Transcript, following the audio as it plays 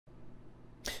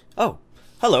Oh,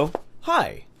 hello.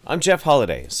 Hi. I'm Jeff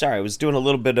Holiday. Sorry, I was doing a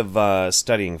little bit of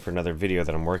studying for another video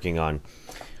that I'm working on.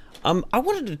 I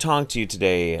wanted to talk to you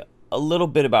today a little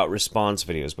bit about response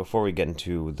videos before we get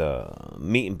into the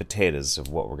meat and potatoes of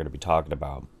what we're going to be talking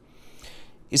about.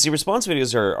 You see, response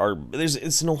videos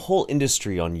it's a whole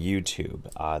industry on YouTube.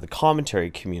 The commentary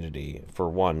community, for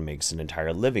one, makes an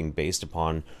entire living based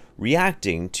upon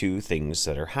reacting to things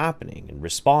that are happening and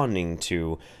responding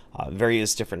to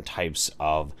various different types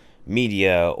of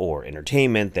media or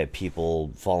entertainment that people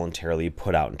voluntarily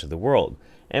put out into the world.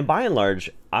 And by and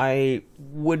large, I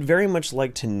would very much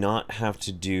like to not have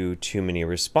to do too many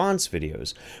response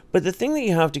videos. But the thing that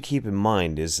you have to keep in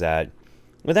mind is that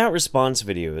without response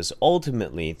videos,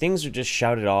 ultimately, things are just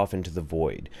shouted off into the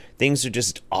void. Things are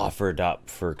just offered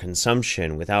up for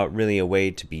consumption without really a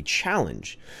way to be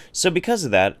challenged. So because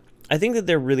of that, I think that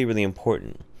they're really, really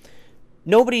important.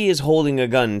 Nobody is holding a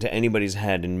gun to anybody's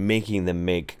head and making them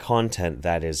make content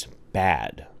that is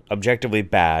bad, objectively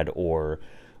bad, or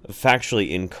factually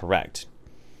incorrect.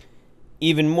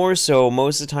 Even more so,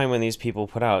 most of the time when these people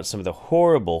put out some of the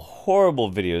horrible,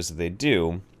 horrible videos that they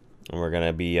do, and we're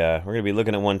gonna be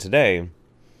looking at one today,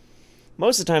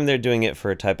 most of the time they're doing it for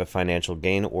a type of financial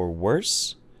gain, or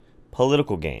worse,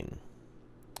 political gain.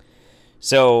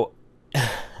 So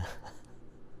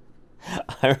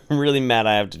I'm really mad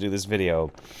I have to do this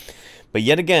video, but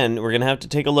yet again, we're gonna have to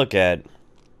take a look at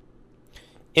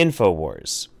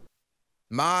InfoWars.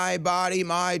 My body,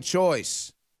 my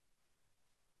choice.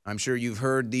 I'm sure you've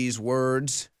heard these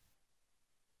words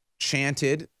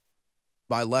chanted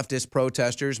by leftist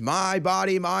protesters. My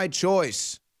body, my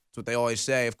choice. That's what they always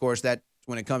say. Of course, that's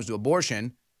when it comes to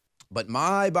abortion. But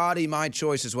my body, my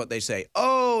choice is what they say.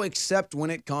 Oh, except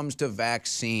when it comes to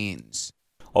vaccines.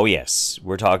 Oh yes,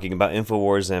 we're talking about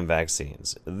InfoWars and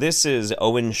vaccines. This is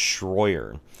Owen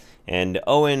Schroyer. And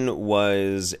Owen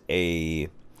was a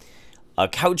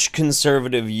couch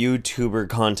conservative YouTuber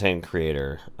content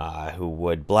creator who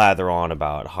would blather on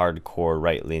about hardcore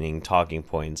right-leaning talking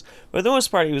points. But for the most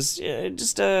part, he was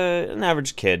just an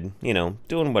average kid, you know,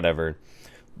 doing whatever.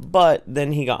 But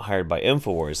then he got hired by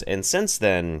InfoWars, and since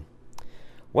then,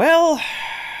 well,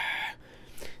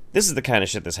 this is the kind of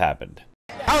shit that's happened.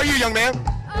 How are you, young man?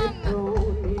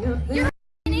 You're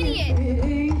an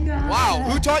idiot. Wow,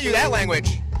 who taught you that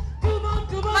language?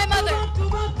 My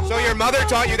mother. So your mother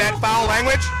taught you that foul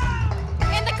language?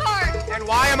 In the car. And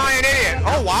why am I an idiot?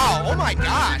 Oh, wow. Oh, my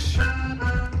gosh.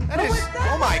 That is,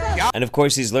 oh, my God. And of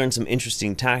course, he's learned some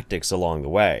interesting tactics along the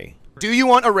way. Do you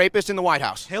want a rapist in the White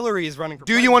House? Hillary is running for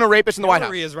Do president. you want a rapist in the White House?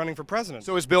 Hillary is running for president.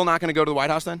 So is Bill not going to go to the White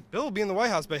House then? Bill will be in the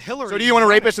White House, but Hillary... So do you want a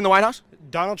rapist in the White House?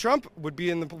 Donald Trump would be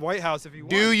in the White House if he won.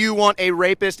 Do you want a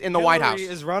rapist in the White House?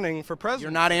 Hillary is running for president.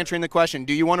 You're not answering the question.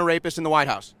 Do you want a rapist in the White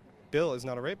House? Bill is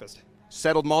not a rapist.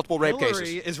 Settled multiple rape Hillary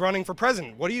cases. is running for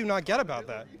president. What do you not get about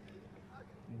that?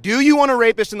 Do you want a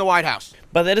rapist in the White House?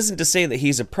 But that isn't to say that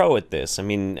he's a pro at this. I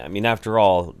mean, after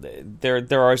all,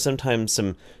 there are sometimes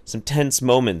some tense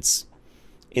moments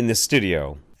in the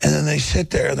studio. And then they sit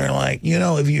there and they're like, you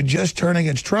know, if you just turn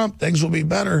against Trump, things will be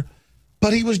better.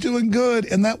 But he was doing good,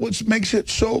 and that's what makes it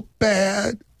so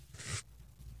bad.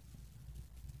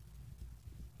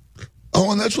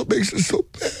 Oh, and that's what makes it so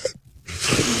bad.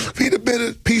 If he'd have been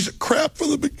a piece of crap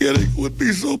from the beginning, it wouldn't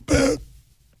be so bad.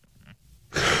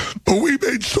 But we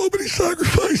made so many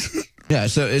sacrifices. Yeah,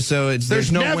 so it's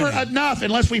There's no never winning. enough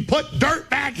unless we put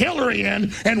dirtbag Hillary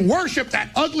in and worship that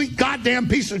ugly goddamn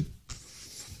piece of...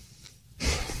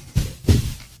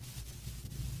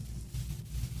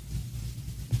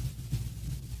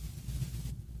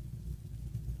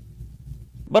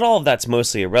 But all of that's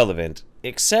mostly irrelevant,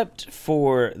 except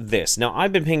for this. Now,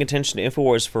 I've been paying attention to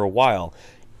InfoWars for a while,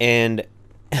 and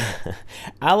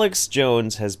Alex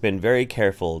Jones has been very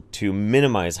careful to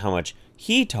minimize how much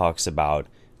he talks about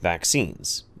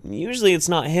vaccines. Usually it's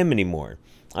not him anymore.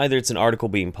 Either it's an article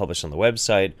being published on the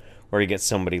website, or he gets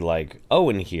somebody like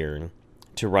Owen here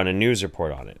to run a news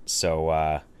report on it.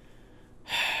 So,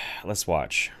 let's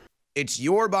watch. It's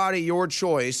your body, your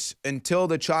choice until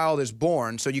the child is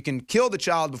born. So you can kill the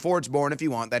child before it's born if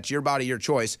you want. That's your body, your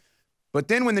choice. But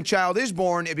then when the child is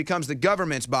born, it becomes the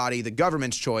government's body, the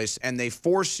government's choice, and they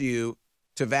force you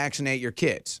to vaccinate your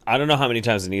kids. I don't know how many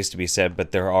times it needs to be said,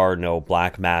 but there are no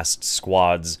black masked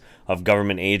squads of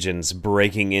government agents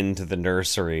breaking into the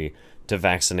nursery to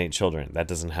vaccinate children. That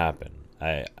doesn't happen.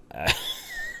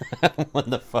 What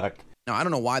the fuck? Now, I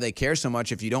don't know why they care so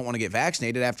much if you don't want to get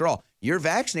vaccinated. After all, you're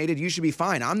vaccinated, you should be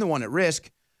fine. I'm the one at risk.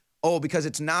 Oh, because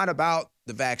it's not about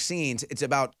the vaccines. It's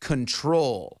about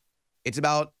control. It's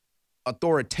about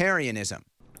authoritarianism.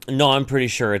 No, I'm pretty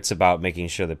sure it's about making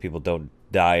sure that people don't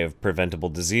die of preventable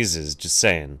diseases. Just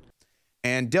saying.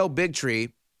 And Del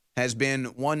Bigtree has been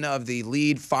one of the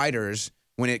lead fighters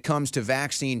when it comes to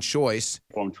vaccine choice.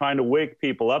 I'm trying to wake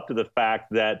people up to the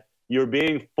fact that you're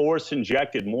being force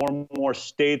injected. More and more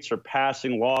states are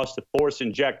passing laws to force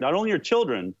inject not only your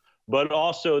children, but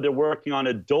also they're working on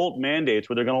adult mandates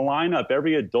where they're going to line up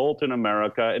every adult in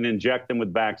America and inject them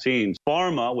with vaccines.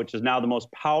 Pharma, which is now the most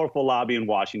powerful lobby in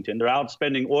Washington, they're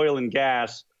outspending oil and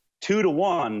gas 2 to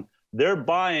 1. They're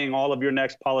buying all of your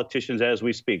next politicians as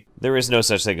we speak. There is no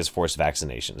such thing as forced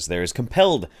vaccinations. There is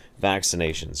compelled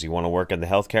vaccinations. You want to work in the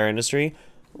healthcare industry?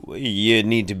 You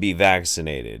need to be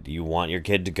vaccinated. You want your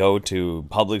kid to go to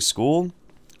public school?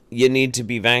 You need to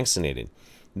be vaccinated.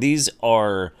 These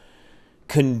are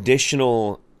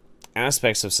conditional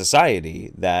aspects of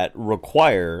society that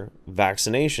require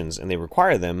vaccinations, and they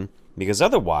require them because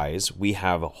otherwise we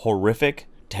have horrific,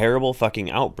 terrible fucking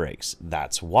outbreaks.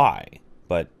 That's why.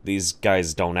 But these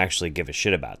guys don't actually give a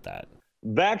shit about that.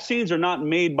 Vaccines are not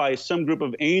made by some group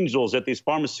of angels at these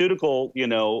pharmaceutical,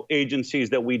 agencies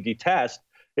that we detest.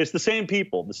 It's the same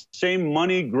people, the same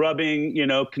money-grubbing,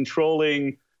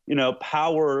 controlling,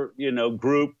 power,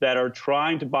 group that are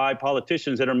trying to buy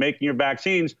politicians that are making your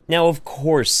vaccines. Now, of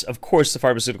course, the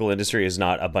pharmaceutical industry is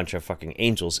not a bunch of fucking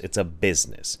angels. It's a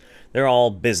business. They're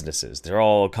all businesses. They're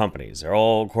all companies. They're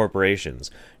all corporations.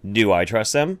 Do I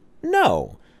trust them?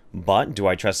 No. But do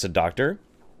I trust a doctor?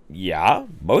 Yeah,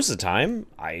 most of the time.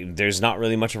 There's not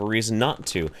really much of a reason not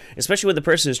to. Especially when the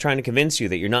person who's trying to convince you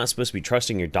that you're not supposed to be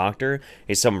trusting your doctor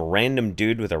is some random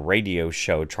dude with a radio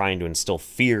show trying to instill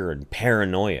fear and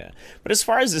paranoia. But as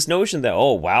far as this notion that,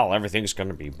 oh, wow, everything's going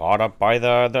to be bought up by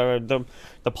the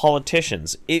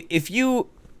politicians. If you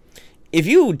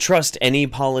trust any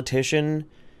politician,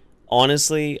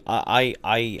 honestly,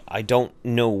 I don't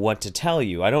know what to tell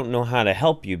you. I don't know how to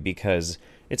help you because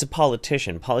it's a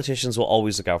politician. Politicians will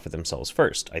always look out for themselves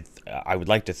first. I would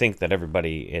like to think that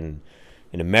everybody in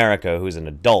America who's an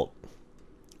adult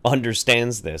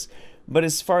understands this. But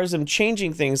as far as them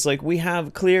changing things, like, we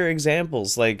have clear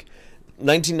examples, like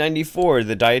 1994,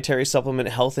 the Dietary Supplement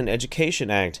Health and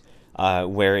Education Act,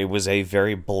 where it was a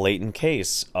very blatant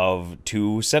case of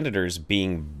 2 senators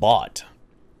being bought,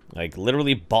 like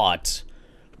literally bought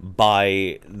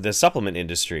by the supplement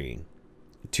industry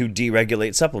to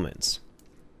deregulate supplements.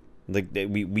 Like,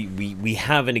 we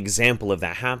have an example of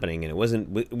that happening, and it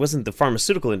wasn't the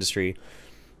pharmaceutical industry,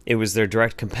 it was their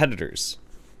direct competitors.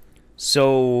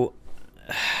 So,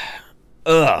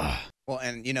 Well,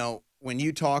 and when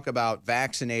you talk about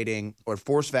vaccinating or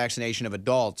forced vaccination of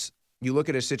adults, you look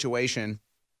at a situation,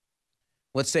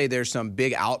 let's say there's some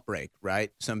big outbreak,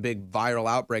 right? Some big viral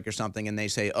outbreak or something, and they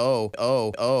say,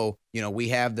 we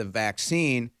have the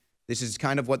vaccine. This is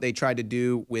kind of what they tried to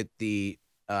do with the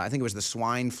I think it was the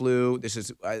swine flu. This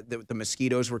is the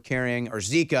mosquitoes were carrying, or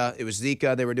Zika. It was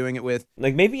Zika they were doing it with.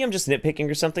 Like, maybe I'm just nitpicking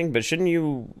or something, but shouldn't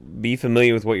you be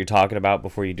familiar with what you're talking about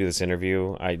before you do this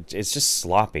interview? It's just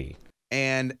sloppy.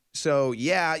 And so,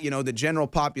 yeah, the general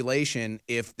population,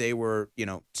 if they were,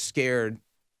 scared,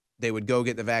 they would go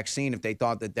get the vaccine if they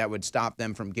thought that would stop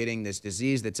them from getting this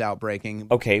disease that's outbreaking.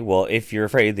 Okay, well, if you're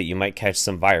afraid that you might catch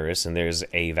some virus and there's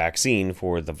a vaccine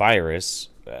for the virus,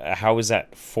 how is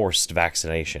that forced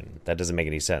vaccination? That doesn't make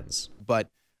any sense. But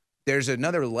there's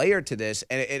another layer to this,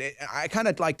 and I kind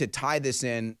of like to tie this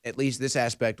in, at least this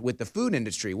aspect, with the food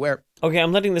industry, where... Okay,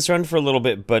 I'm letting this run for a little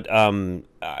bit, but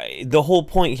the whole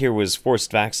point here was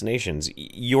forced vaccinations.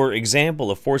 Your example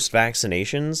of forced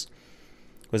vaccinations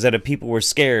was that if people were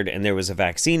scared and there was a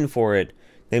vaccine for it,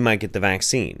 they might get the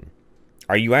vaccine.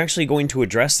 Are you actually going to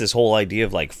address this whole idea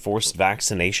of, like, forced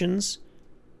vaccinations?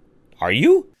 Are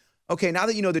you? Okay, now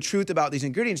that you know the truth about these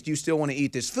ingredients, do you still want to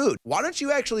eat this food? Why don't you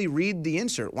actually read the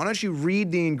insert? Why don't you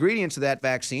read the ingredients of that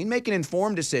vaccine, make an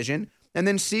informed decision, and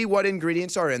then see what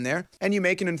ingredients are in there, and you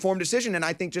make an informed decision. And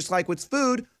I think just like with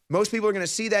food, most people are going to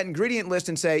see that ingredient list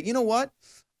and say, you know what?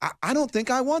 I don't think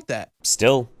I want that.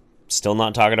 Still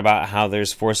not talking about how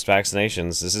there's forced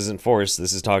vaccinations. This isn't forced.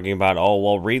 This is talking about, oh,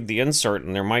 well, read the insert,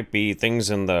 and there might be things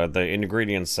in the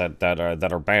ingredients that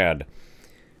are bad.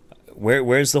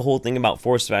 Where's the whole thing about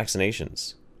forced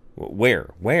vaccinations?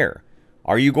 Where?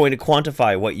 Are you going to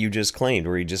quantify what you just claimed,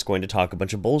 or are you just going to talk a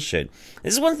bunch of bullshit?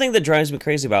 This is one thing that drives me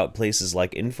crazy about places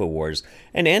like InfoWars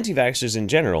and anti-vaxxers in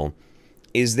general,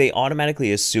 is they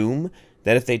automatically assume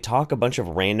that if they talk a bunch of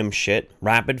random shit,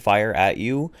 rapid fire at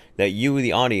you, that you,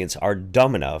 the audience, are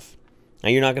dumb enough,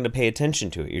 and you're not going to pay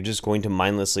attention to it. You're just going to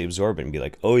mindlessly absorb it and be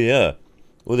like, oh yeah,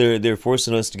 well, they're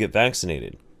forcing us to get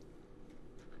vaccinated.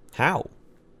 How?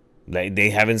 They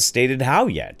haven't stated how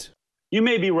yet. You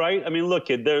may be right. I mean, look,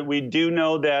 we do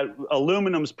know that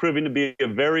aluminum's proving to be a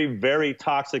very, very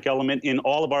toxic element in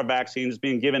all of our vaccines,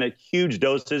 being given at huge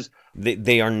doses.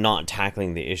 They are not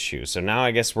tackling the issue. So now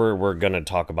I guess we're going to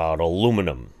talk about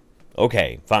aluminum.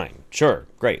 Okay, fine. Sure.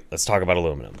 Great. Let's talk about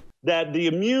aluminum. That the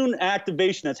immune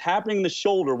activation that's happening in the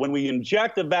shoulder, when we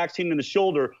inject a vaccine in the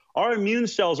shoulder, our immune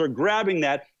cells are grabbing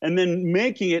that and then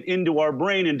making it into our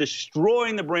brain and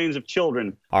destroying the brains of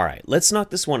children. All right, let's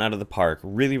knock this one out of the park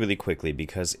really, really quickly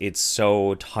because it's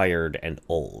so tired and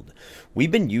old. We've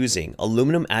been using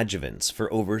aluminum adjuvants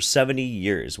for over 70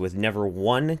 years with never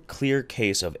one clear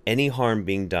case of any harm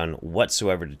being done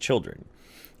whatsoever to children.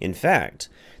 In fact,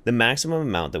 the maximum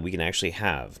amount that we can actually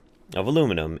have of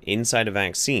aluminum inside a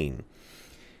vaccine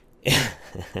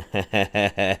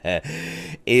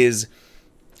is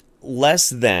less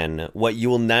than what you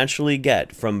will naturally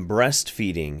get from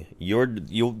breastfeeding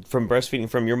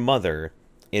from your mother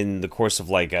in the course of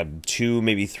like 2,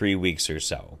 maybe 3 weeks or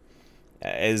so.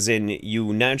 As in,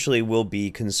 you naturally will be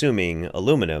consuming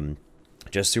aluminum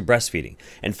just through breastfeeding.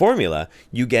 And formula,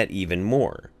 you get even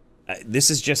more. This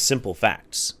is just simple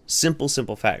facts. Simple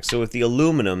facts. So if the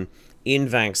aluminum in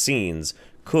vaccines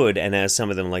could, and as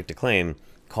some of them like to claim,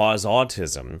 cause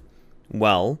autism,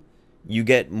 well, you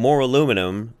get more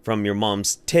aluminum from your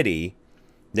mom's titty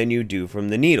than you do from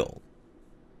the needle.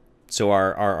 So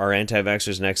are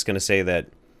anti-vaxxers next going to say that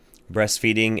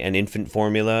breastfeeding and infant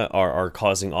formula are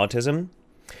causing autism?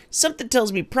 Something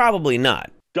tells me probably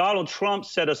not. Donald Trump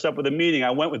set us up with a meeting.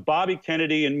 I went with Bobby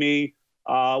Kennedy and me,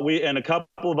 and a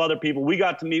couple of other people. We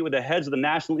got to meet with the heads of the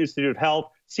National Institute of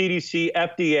Health, CDC,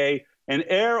 FDA, and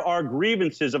air our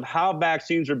grievances of how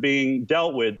vaccines are being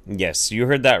dealt with. Yes, you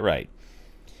heard that right.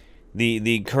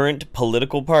 The current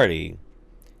political party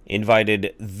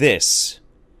invited this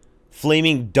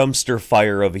flaming dumpster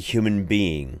fire of a human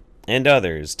being and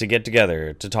others to get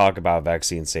together to talk about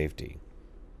vaccine safety.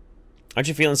 Aren't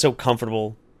you feeling so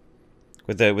comfortable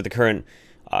with the current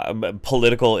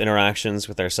political interactions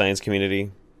with our science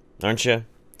community? Aren't you?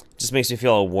 It just makes me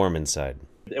feel all warm inside.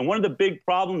 And one of the big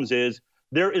problems is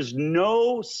there is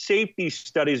no safety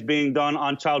studies being done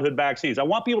on childhood vaccines. I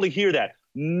want people to hear that.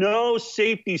 No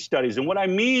safety studies. And what I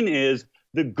mean is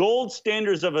the gold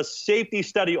standards of a safety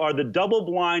study are the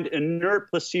double-blind inert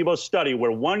placebo study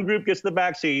where one group gets the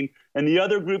vaccine and the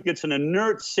other group gets an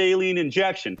inert saline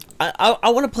injection. I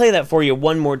want to play that for you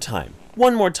one more time.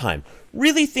 One more time.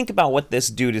 Really think about what this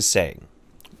dude is saying.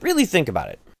 Really think about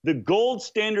it. The gold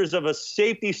standards of a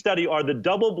safety study are the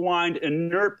double-blind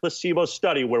inert placebo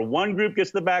study where one group gets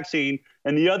the vaccine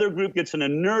and the other group gets an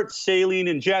inert saline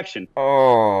injection.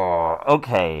 Oh,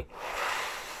 okay.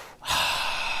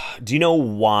 Do you know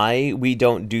why we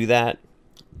don't do that?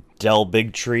 Del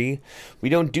Big Tree? We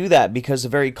don't do that because the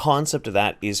very concept of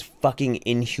that is fucking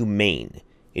inhumane.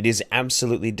 It is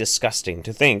absolutely disgusting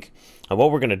to think. And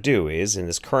what we're going to do is, in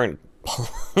this current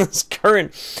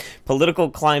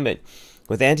political climate,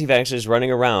 with anti-vaxxers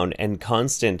running around and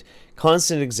constant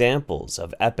examples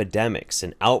of epidemics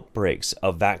and outbreaks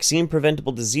of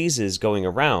vaccine-preventable diseases going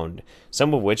around,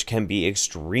 some of which can be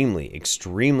extremely,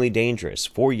 extremely dangerous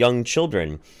for young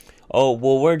children. Oh,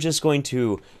 well, we're just going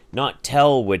to not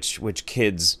tell which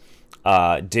kids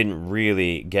didn't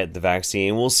really get the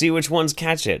vaccine. We'll see which ones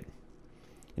catch it.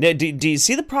 Now, do you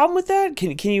see the problem with that?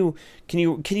 Can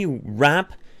you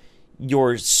wrap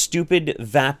your stupid,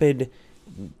 vapid,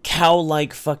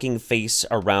 cow-like fucking face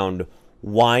around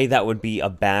why that would be a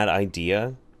bad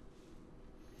idea?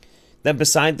 That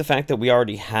beside the fact that we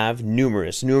already have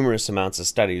numerous amounts of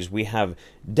studies, we have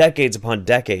decades upon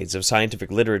decades of scientific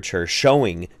literature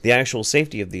showing the actual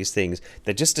safety of these things,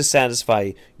 that just to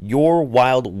satisfy your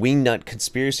wild wingnut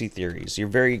conspiracy theories, your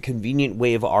very convenient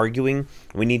way of arguing,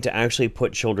 we need to actually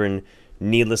put children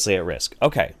needlessly at risk.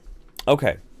 Okay.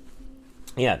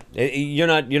 Yeah, you're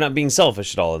not being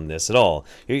selfish at all in this at all.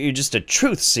 You're just a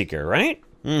truth seeker, right?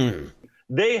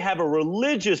 They have a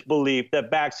religious belief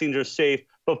that vaccines are safe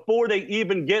before they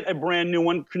even get a brand new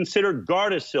one. Consider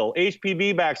Gardasil.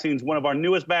 HPV vaccines, one of our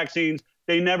newest vaccines.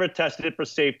 They never tested it for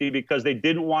safety because they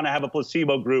didn't want to have a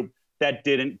placebo group that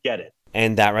didn't get it.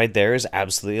 And that right there is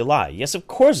absolutely a lie. Yes, of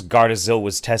course Gardasil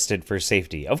was tested for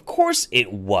safety. Of course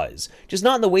it was. Just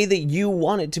not in the way that you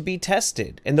want it to be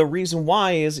tested. And the reason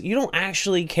why is you don't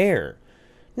actually care.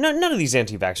 None of these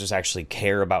anti-vaxxers actually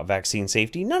care about vaccine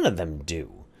safety. None of them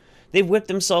do. They've whipped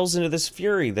themselves into this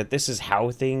fury that this is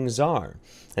how things are.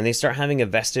 And they start having a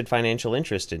vested financial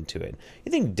interest into it.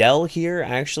 You think Dell here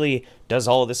actually does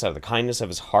all of this out of the kindness of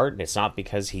his heart, and it's not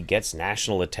because he gets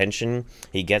national attention,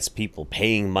 he gets people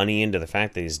paying money into the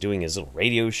fact that he's doing his little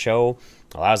radio show,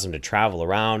 allows him to travel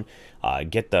around,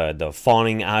 get the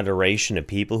fawning adoration of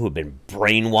people who have been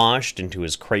brainwashed into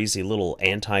his crazy little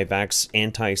anti-vax,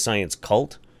 anti-science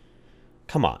cult?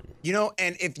 Come on. You know,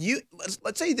 and if you,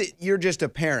 let's say that you're just a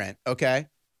parent, okay,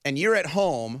 and you're at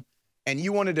home, and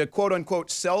you wanted to quote-unquote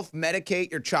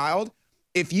self-medicate your child,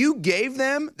 if you gave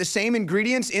them the same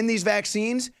ingredients in these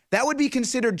vaccines, that would be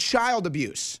considered child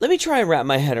abuse. Let me try and wrap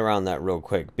my head around that real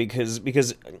quick, because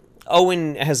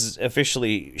Owen has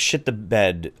officially shit the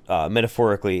bed,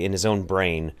 metaphorically, in his own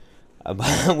brain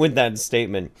with that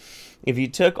statement. If you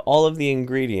took all of the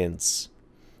ingredients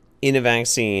in a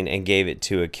vaccine and gave it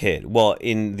to a kid, well,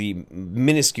 in the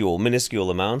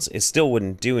minuscule amounts, it still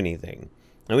wouldn't do anything.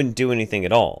 It wouldn't do anything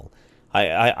at all.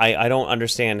 I don't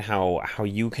understand how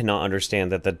you cannot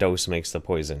understand that the dose makes the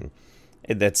poison.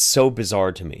 That's so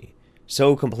bizarre to me.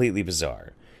 So completely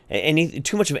bizarre.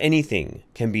 Too much of anything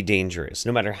can be dangerous,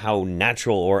 no matter how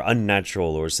natural or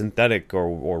unnatural or synthetic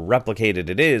or replicated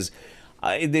it is.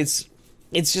 It's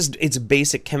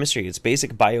basic chemistry. It's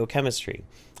basic biochemistry.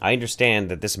 I understand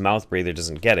that this mouth breather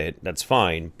doesn't get it. That's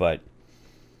fine, but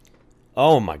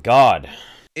oh my God.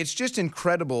 It's just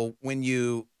incredible when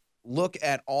you look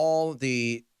at all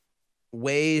the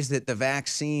ways that the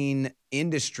vaccine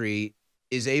industry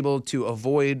is able to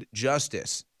avoid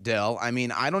justice, Del. I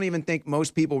mean, I don't even think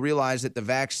most people realize that the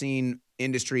vaccine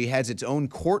industry has its own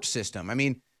court system. I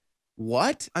mean,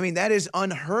 what? I mean, that is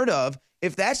unheard of.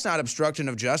 If that's not obstruction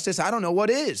of justice, I don't know what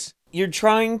is. You're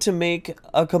trying to make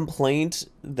a complaint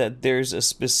that there's a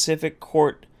specific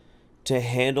court to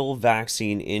handle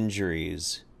vaccine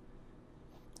injuries,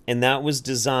 and that was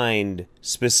designed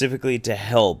specifically to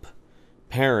help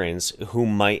parents who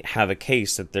might have a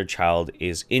case that their child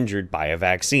is injured by a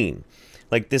vaccine.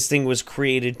 Like, this thing was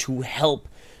created to help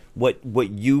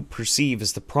what you perceive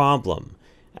as the problem.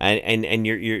 And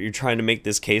you're trying to make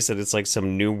this case that it's like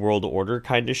some new world order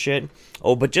kind of shit.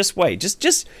 Oh, but just wait.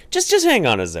 Just hang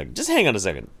on a second. Just hang on a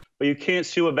second. But you can't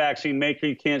sue a vaccine maker.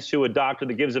 You can't sue a doctor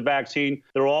that gives a vaccine.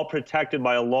 They're all protected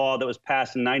by a law that was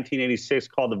passed in 1986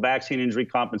 called the Vaccine Injury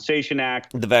Compensation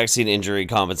Act. The Vaccine Injury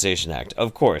Compensation Act,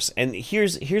 of course. And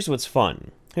here's what's fun.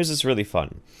 Here's what's really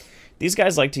fun. These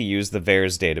guys like to use the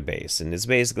VAERS database, and it's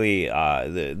basically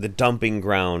the dumping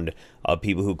ground of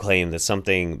people who claim that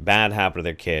something bad happened to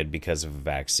their kid because of a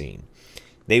vaccine.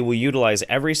 They will utilize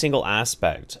every single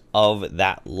aspect of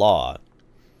that law,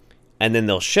 and then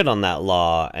they'll shit on that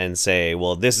law and say,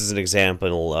 well, this is an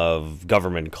example of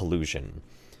government collusion.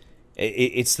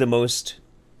 It's the most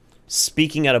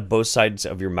speaking out of both sides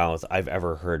of your mouth I've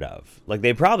ever heard of. Like,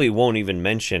 they probably won't even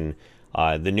mention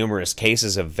the numerous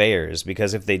cases of VAERS,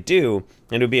 because if they do,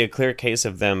 it would be a clear case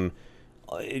of them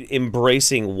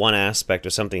embracing one aspect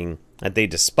of something that they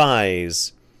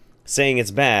despise, saying it's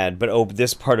bad, but oh,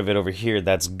 this part of it over here,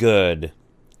 that's good,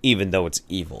 even though it's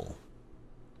evil.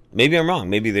 Maybe I'm wrong.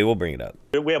 Maybe they will bring it up.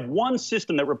 We have one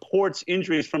system that reports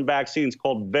injuries from vaccines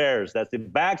called VAERS. That's the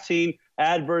Vaccine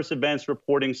Adverse Events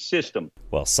Reporting System.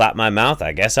 Well, slap my mouth.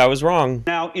 I guess I was wrong.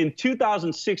 Now, in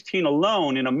 2016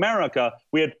 alone, in America,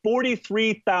 we had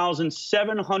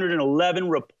 43,711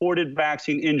 reported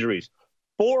vaccine injuries.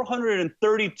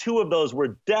 432 of those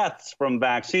were deaths from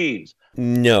vaccines.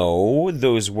 No,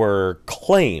 those were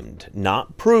claimed,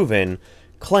 not proven.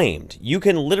 Claimed. You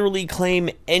can literally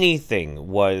claim anything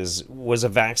was a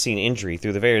vaccine injury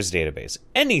through the VAERS database.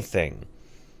 Anything.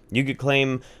 You could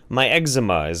claim my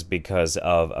eczema is because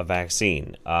of a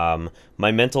vaccine.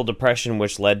 My mental depression,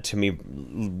 which led to me,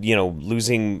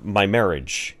 losing my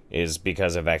marriage, is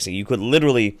because of vaccine. You could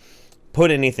literally put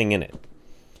anything in it.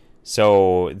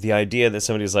 So the idea that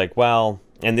somebody's like, well,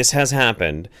 and this has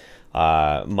happened,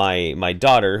 my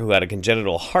daughter, who had a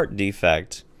congenital heart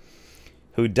defect,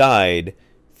 who died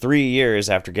 3 years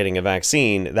after getting a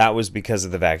vaccine, that was because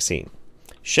of the vaccine.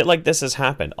 Shit like this has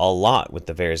happened a lot with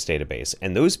the VAERS database,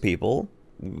 and those people,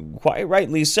 quite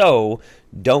rightly so,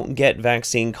 don't get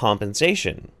vaccine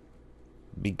compensation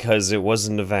because it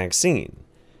wasn't a vaccine.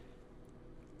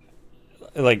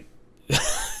 Like,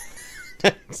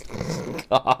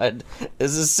 God,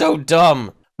 this is so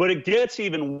dumb. But it gets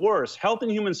even worse. Health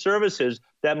and Human Services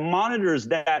that monitors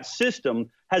that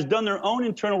system has done their own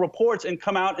internal reports and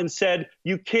come out and said,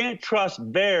 you can't trust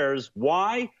VAERS.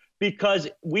 Why? because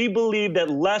we believe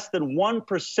that less than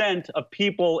 1% of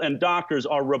people and doctors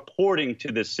are reporting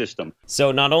to this system.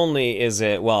 So not only is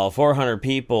it, well, 400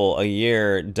 people a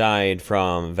year died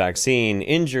from vaccine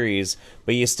injuries,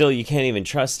 but you can't even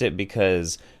trust it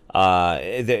because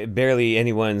barely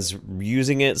anyone's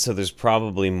using it, so there's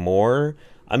probably more.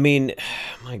 I mean,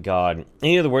 my God.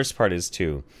 And you know, the worst part is,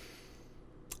 too,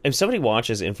 if somebody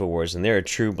watches InfoWars and they're a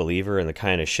true believer in the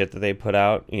kind of shit that they put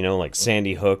out, you know, like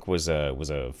Sandy Hook was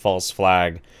a false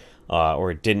flag, or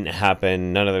it didn't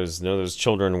happen, none of those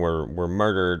children were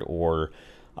murdered, or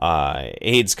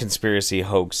AIDS conspiracy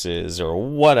hoaxes, or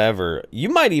whatever, you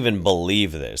might even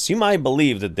believe this. You might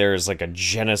believe that there's like a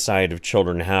genocide of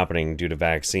children happening due to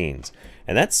vaccines,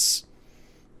 and that's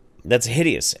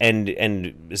hideous.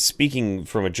 And speaking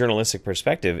from a journalistic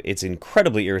perspective, it's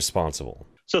incredibly irresponsible.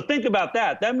 So think about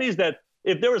that. That means that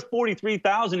if there was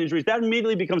 43,000 injuries, that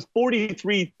immediately becomes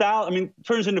 43,000. I mean,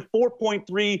 turns into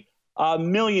 4.3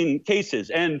 million cases.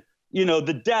 And, you know,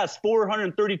 the deaths,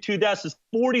 432 deaths is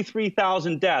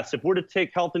 43,000 deaths. If we're to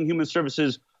take Health and Human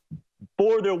Services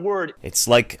for their word. It's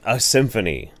like a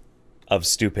symphony of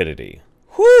stupidity.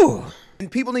 Whew.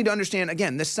 And people need to understand,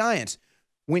 again, the science.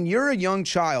 When you're a young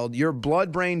child, your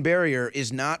blood-brain barrier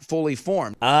is not fully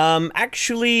formed.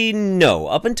 Actually, no.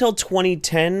 Up until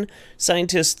 2010,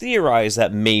 scientists theorized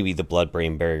that maybe the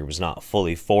blood-brain barrier was not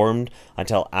fully formed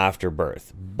until after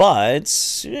birth. But,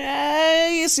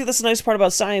 you see, that's the nice part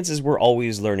about science is we're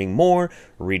always learning more,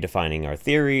 redefining our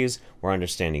theories, we're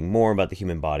understanding more about the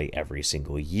human body every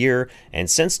single year. And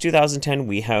since 2010,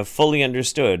 we have fully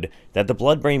understood that the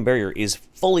blood-brain barrier is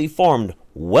fully formed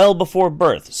well before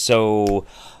birth. So,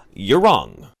 you're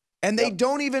wrong. And they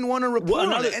don't even want to report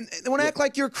on it. And they want to act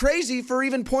like you're crazy for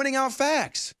even pointing out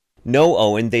facts. No,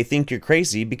 Owen, they think you're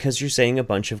crazy because you're saying a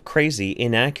bunch of crazy,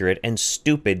 inaccurate, and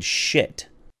stupid shit.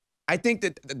 I think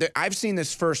that I've seen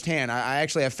this firsthand. I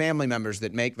actually have family members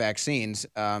that make vaccines,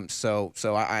 so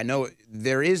I know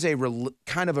there is a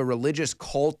kind of a religious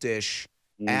cultish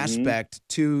aspect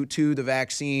to the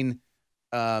vaccine.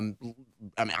 I mean,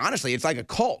 honestly, it's like a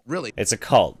cult, really. It's a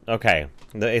cult. Okay,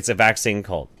 it's a vaccine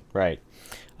cult, right?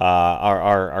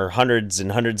 Our hundreds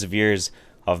and hundreds of years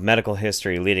of medical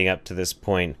history leading up to this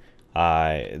point,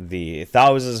 the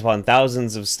thousands upon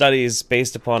thousands of studies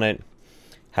based upon it.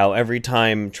 How every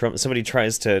time somebody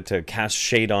tries to cast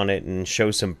shade on it and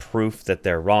show some proof that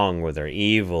they're wrong or they're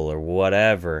evil or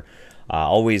whatever,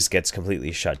 always gets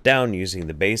completely shut down using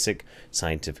the basic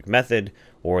scientific method,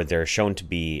 or they're shown to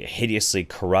be hideously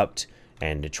corrupt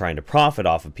and trying to profit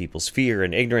off of people's fear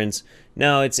and ignorance.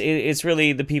 No, it's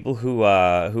really the people who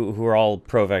are all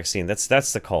pro-vaccine. That's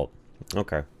the cult.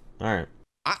 Okay, all right.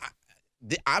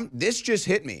 This just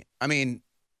hit me. I mean,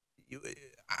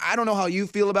 I don't know how you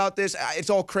feel about this. It's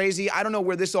all crazy. I don't know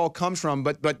where this all comes from,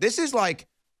 but this is like,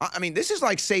 I mean, this is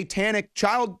like satanic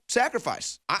child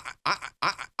sacrifice.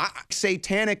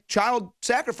 Satanic child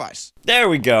sacrifice. There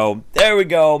we go. There we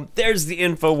go. There's the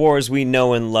InfoWars we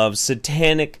know and love.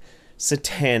 Satanic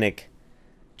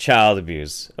child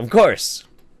abuse. Of course.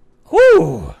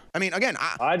 Whew. I mean, again,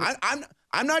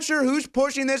 I'm not sure who's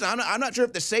pushing this. I'm not sure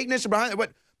if the Satanists are behind it,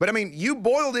 but I mean, you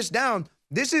boil this down.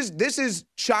 This is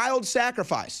child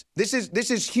sacrifice. This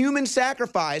is human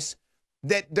sacrifice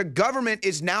that the government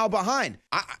is now behind.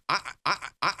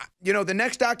 You know, the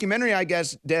next documentary, I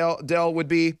guess, Dale, would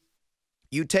be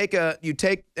you take an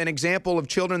example of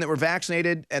children that were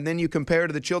vaccinated and then you compare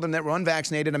to the children that were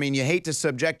unvaccinated. I mean, you hate to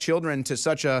subject children to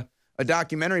such a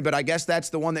documentary, but I guess that's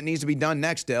the one that needs to be done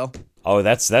next, Dale. Oh,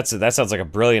 that sounds like a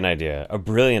brilliant idea. A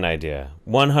brilliant idea.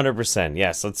 100%.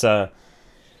 Yes, let's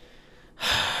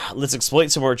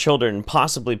exploit some more children and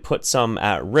possibly put some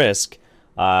at risk,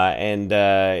 and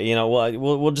you know,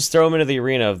 we'll just throw them into the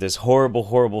arena of this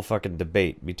horrible fucking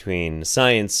debate between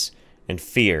science and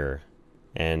fear,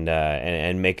 and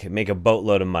make a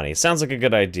boatload of money. Sounds like a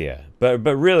good idea, but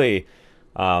really,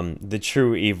 the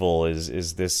true evil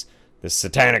is this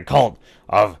satanic cult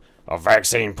of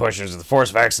vaccine pushers, the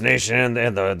forced vaccination,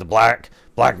 and the black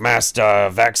masked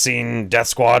vaccine death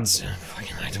squads.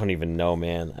 I don't even know,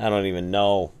 man. I don't even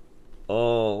know.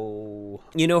 Oh.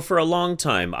 You know, for a long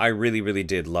time, I really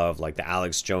did love, like, the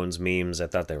Alex Jones memes. I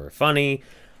thought they were funny.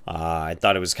 I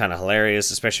thought it was kind of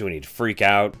hilarious, especially when he'd freak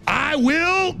out. I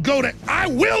will go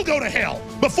to hell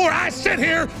before I sit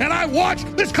here and I watch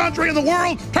this country and the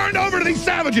world turned over to these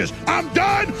savages. I'm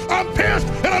done, I'm pissed,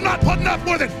 and I'm not putting up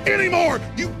with it anymore.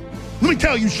 Let me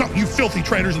tell you something, you filthy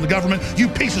traitors in the government, you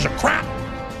pieces of crap.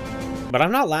 But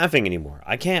I'm not laughing anymore.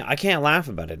 I can't laugh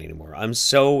about it anymore. I'm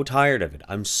so tired of it.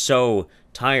 I'm so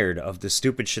tired of the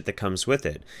stupid shit that comes with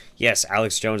it. Yes,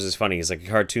 Alex Jones is funny. He's like a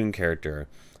cartoon character.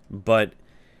 But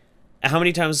How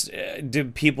many times do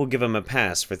people give them a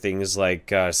pass for things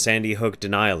like Sandy Hook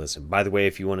denialism? By the way,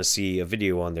 if you want to see a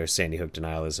video on their Sandy Hook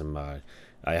denialism,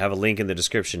 I have a link in the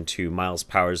description to Myles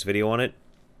Power's video on it.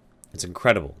 It's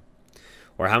incredible.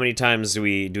 Or how many times do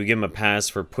we give them a pass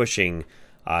for pushing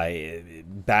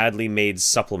badly made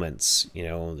supplements, you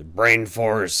know, the Brain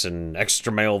Force and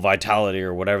Extra Male Vitality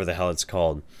or whatever the hell it's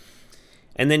called.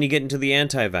 And then you get into the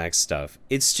anti-vax stuff.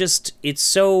 It's just, it's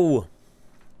so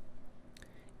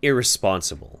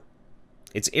irresponsible.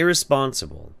 It's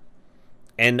irresponsible.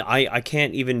 And I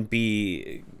can't even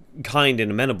be kind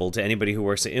and amenable to anybody who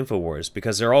works at InfoWars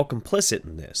because they're all complicit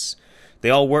in this. They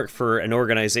all work for an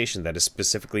organization that is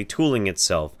specifically tooling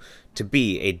itself to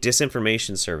be a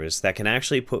disinformation service that can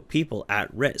actually put people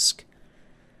at risk.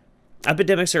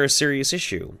 Epidemics are a serious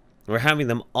issue. We're having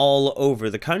them all over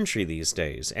the country these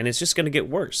days, and it's just going to get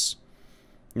worse.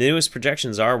 The newest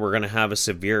projections are we're going to have a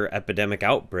severe epidemic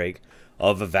outbreak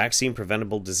of a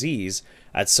vaccine-preventable disease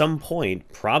at some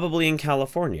point, probably in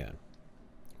California.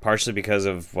 Partially because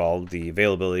of, well, the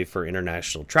availability for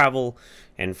international travel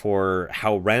and for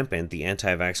how rampant the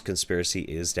anti-vax conspiracy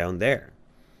is down there.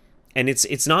 And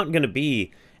it's not going to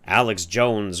be Alex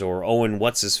Jones or Owen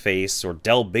What's-His-Face or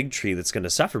Del Bigtree that's going to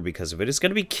suffer because of it. It's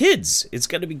going to be kids. It's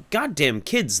going to be goddamn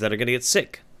kids that are going to get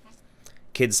sick.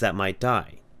 Kids that might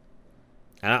die.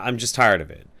 And I'm just tired of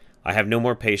it. I have no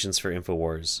more patience for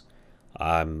InfoWars.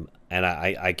 And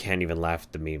I can't even laugh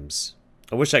at the memes.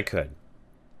 I wish I could.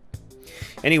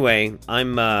 Anyway,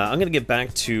 I'm gonna get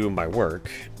back to my work.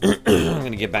 I'm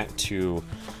gonna get back to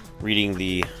reading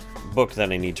the book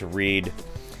that I need to read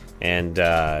and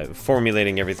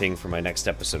formulating everything for my next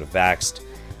episode of Vaxxed.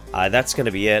 That's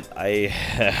gonna be it.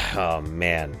 Oh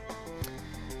man.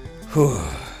 Whew.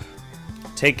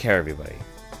 Take care, everybody.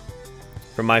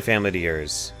 From my family to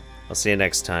yours. I'll see you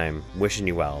next time. Wishing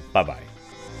you well. Bye bye.